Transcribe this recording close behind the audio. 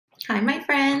Hi, my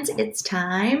friends. It's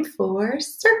time for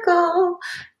circle.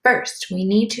 First, we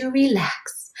need to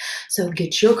relax. So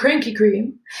get your cranky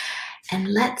cream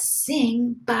and let's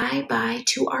sing bye-bye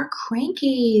to our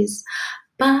crankies.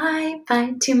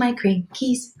 Bye-bye to my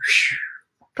crankies.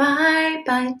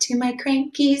 Bye-bye to my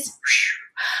crankies.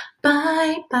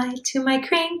 Bye-bye to my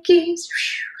crankies.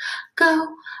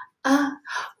 Go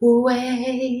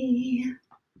away.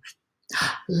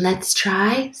 Let's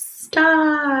try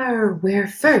star, where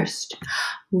first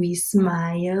we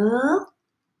smile,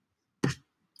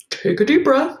 take a deep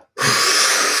breath,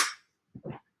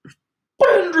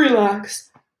 and relax.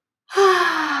 Good,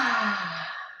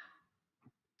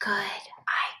 I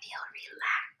feel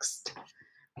relaxed.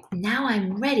 Now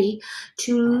I'm ready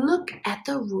to look at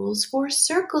the rules for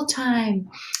circle time.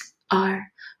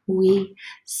 Are we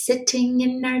sitting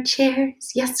in our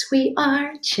chairs? Yes, we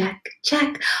are. Check,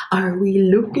 check. Are we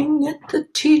looking at the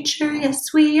teacher?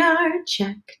 Yes, we are.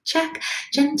 Check, check.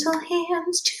 Gentle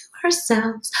hands to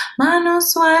ourselves. Mano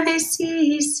suave,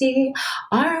 si, si.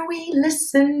 Are we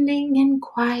listening and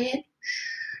quiet?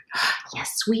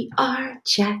 Yes, we are.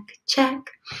 Check, check.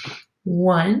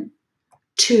 1,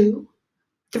 2,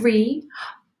 3,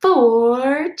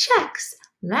 4 checks.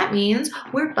 That means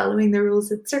we're following the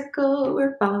rules at circle.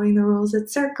 We're following the rules at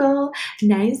circle.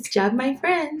 Nice job, my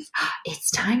friends. It's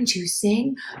time to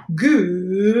sing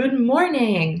good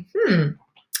morning.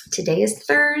 Today is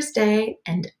Thursday,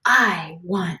 and I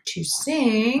want to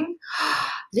sing.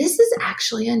 This is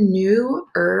actually a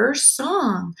newer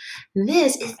song.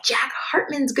 This is Jack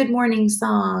Hartmann's Good Morning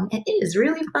song, and it is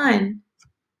really fun.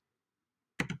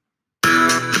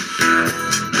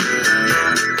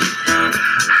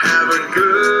 Have a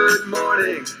good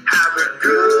morning, have a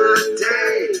good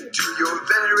day. Do your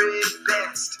very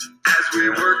best as we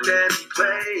work and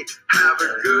play. Have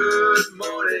a good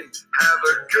morning, have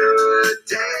a good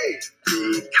day.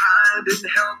 Be kind and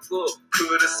helpful,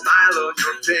 put a smile on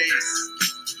your face.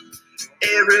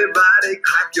 Everybody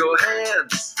clap your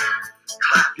hands,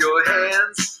 clap your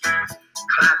hands.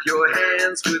 Clap your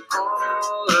hands with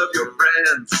all of your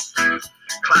friends.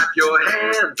 Clap your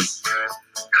hands,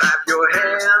 clap your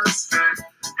hands.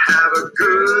 Have a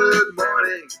good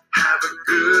morning, have a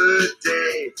good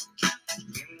day.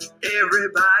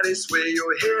 Everybody sway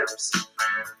your hips,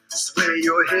 sway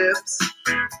your hips.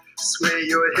 Sway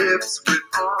your hips with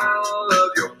all of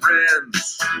your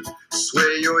friends.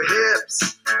 Sway your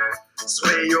hips,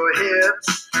 sway your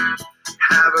hips.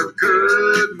 Have a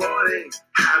good morning,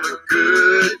 have a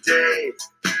good day.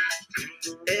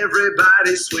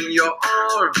 Everybody swing your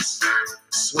arms,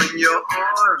 swing your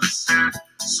arms.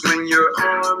 Swing your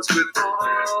arms with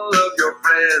all of your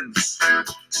friends.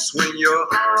 Swing your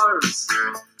arms,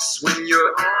 swing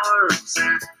your arms.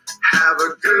 Have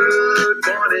a good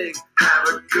morning, have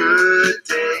a good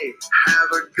day.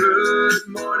 Have a good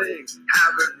morning,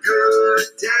 have a good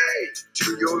day.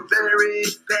 Do your very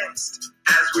best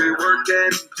as we work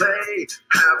and play.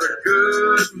 Have a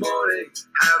good morning,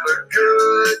 have a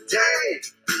good day.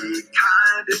 Be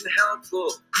kind and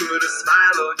helpful, put a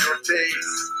smile on your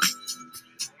face.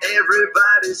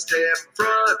 Everybody step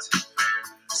front,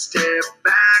 step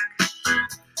back.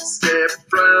 Step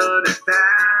front and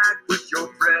back with your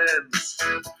friends.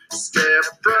 Step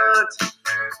front,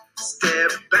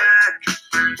 step back.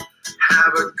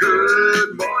 Have a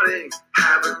good morning,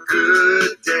 have a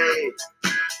good day.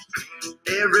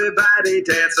 Everybody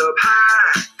dance up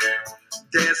high,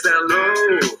 dance down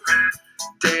low.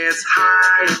 Dance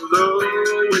high and low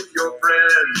with your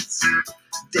friends.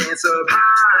 Dance up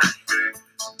high,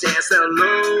 dance down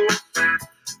low.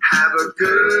 Have a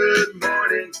good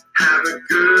morning, have a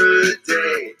good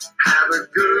day. Have a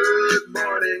good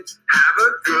morning, have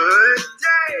a good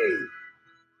day.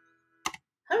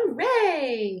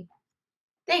 Hooray!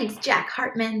 Thanks, Jack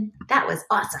Hartmann. That was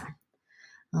awesome.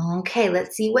 Okay,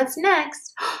 let's see what's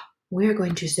next. We're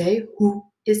going to say, who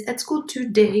is at school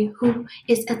today? Who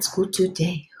is at school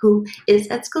today? Who is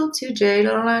at school today?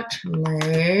 Let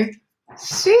me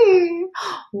see.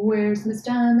 Where's Miss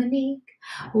Dominique?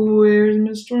 Where's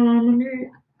Miss Dominique?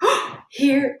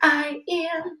 Here I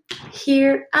am.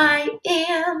 Here I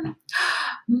am.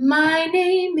 My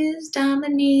name is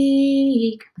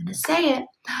Dominique. I'm going to say it.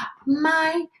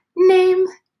 My name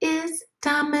is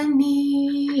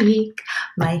Dominique.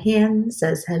 My hand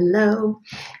says hello.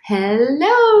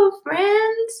 Hello,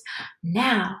 friends.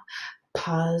 Now,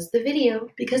 pause the video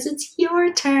because it's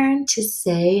your turn to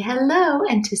say hello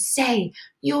and to say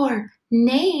your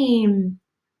name.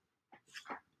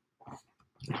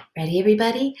 Ready,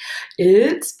 everybody?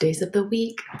 It's days of the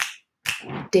week.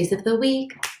 Days of the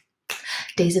week.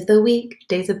 Days of the week.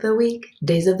 Days of the week.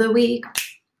 Days of the week.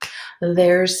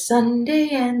 There's Sunday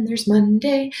and there's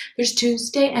Monday, there's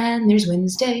Tuesday and there's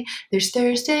Wednesday, there's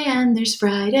Thursday and there's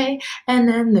Friday, and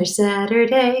then there's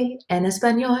Saturday en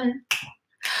español.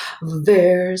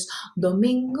 There's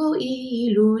domingo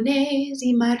y lunes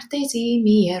y martes y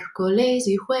miércoles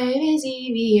y jueves y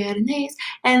viernes,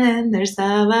 and then there's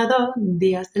sábado,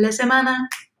 días de la semana,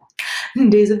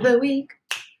 days of the week,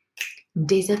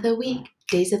 days of the week,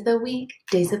 days of the week,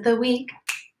 days of the week.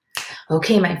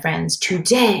 Okay, my friends,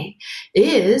 today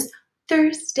is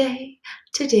Thursday.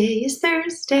 Today is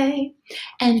Thursday.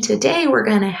 And today we're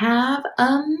going to have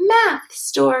a math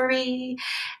story.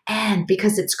 And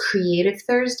because it's Creative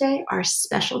Thursday, our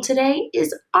special today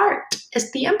is art.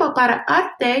 Es tiempo para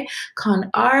arte con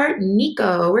Art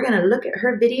Nico. We're going to look at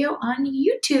her video on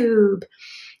YouTube.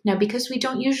 Now, because we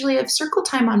don't usually have circle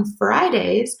time on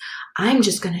Fridays, I'm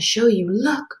just going to show you,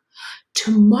 look.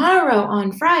 Tomorrow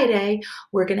on Friday,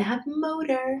 we're going to have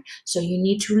Motor. So you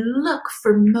need to look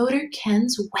for Motor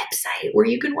Ken's website where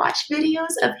you can watch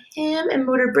videos of him and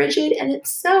Motor Bridget, and it's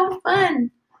so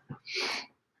fun.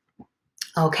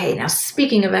 Okay, now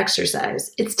speaking of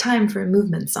exercise, it's time for a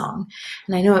movement song.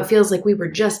 And I know it feels like we were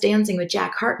just dancing with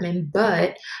Jack Hartmann,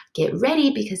 but get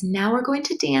ready because now we're going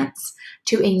to dance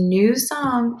to a new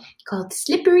song called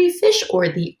Slippery Fish or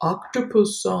the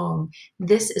Octopus Song.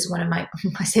 This is one of my,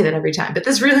 I say that every time, but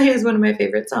this really is one of my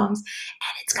favorite songs.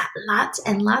 And it's got lots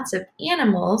and lots of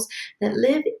animals that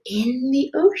live in the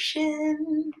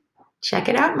ocean. Check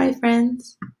it out, my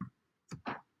friends.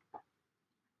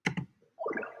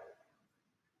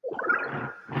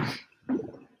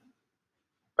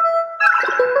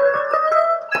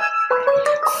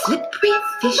 Slippery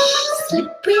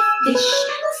fish,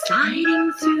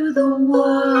 sliding through the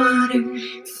water.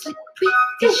 Slippery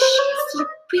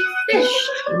fish,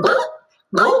 go,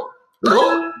 go,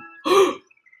 go.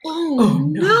 Oh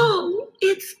no,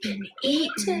 it's been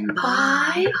eaten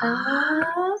by a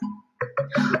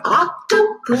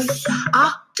octopus,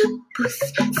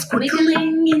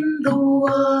 squiggling in the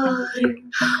water.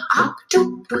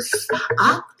 Octopus,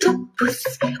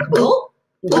 go,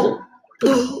 go,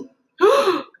 go.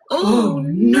 Oh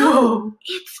no,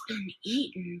 it's been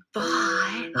eaten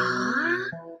by a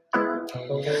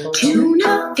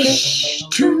tuna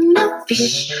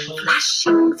fish,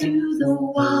 flashing through the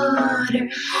water.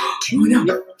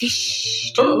 Tuna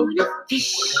fish, go,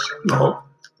 go,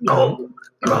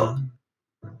 go.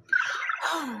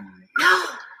 Oh no,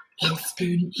 it's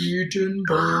been eaten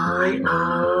by a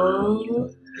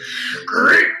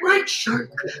great white shark,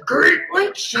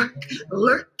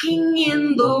 lurking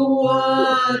in the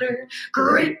water.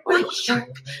 Great white shark,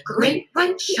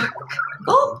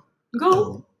 go,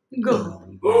 go, go.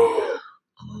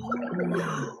 Oh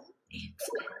no, it's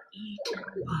been eaten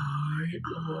by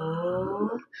a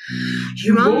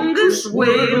humongous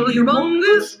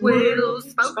whale,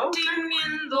 spouting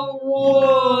in the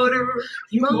water.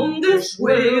 Humongous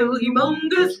whale.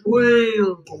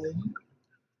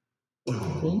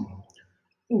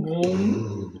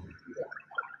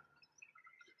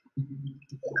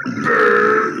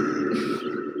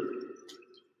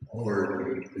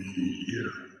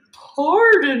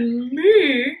 Pardon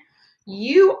me?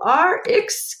 You are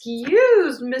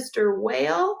excused, Mr.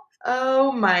 Whale.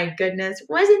 Oh my goodness.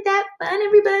 Wasn't that fun,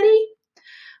 everybody?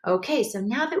 Okay, so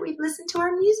now that we've listened to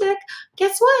our music,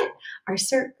 guess what? Our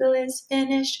circle is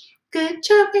finished. Good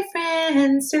job, my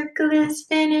friends. Circle is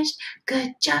finished.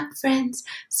 Good job, friends.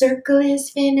 Circle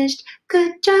is finished.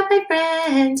 Good job, my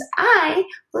friends. I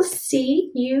will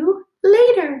see you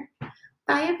later.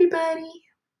 Bye, everybody.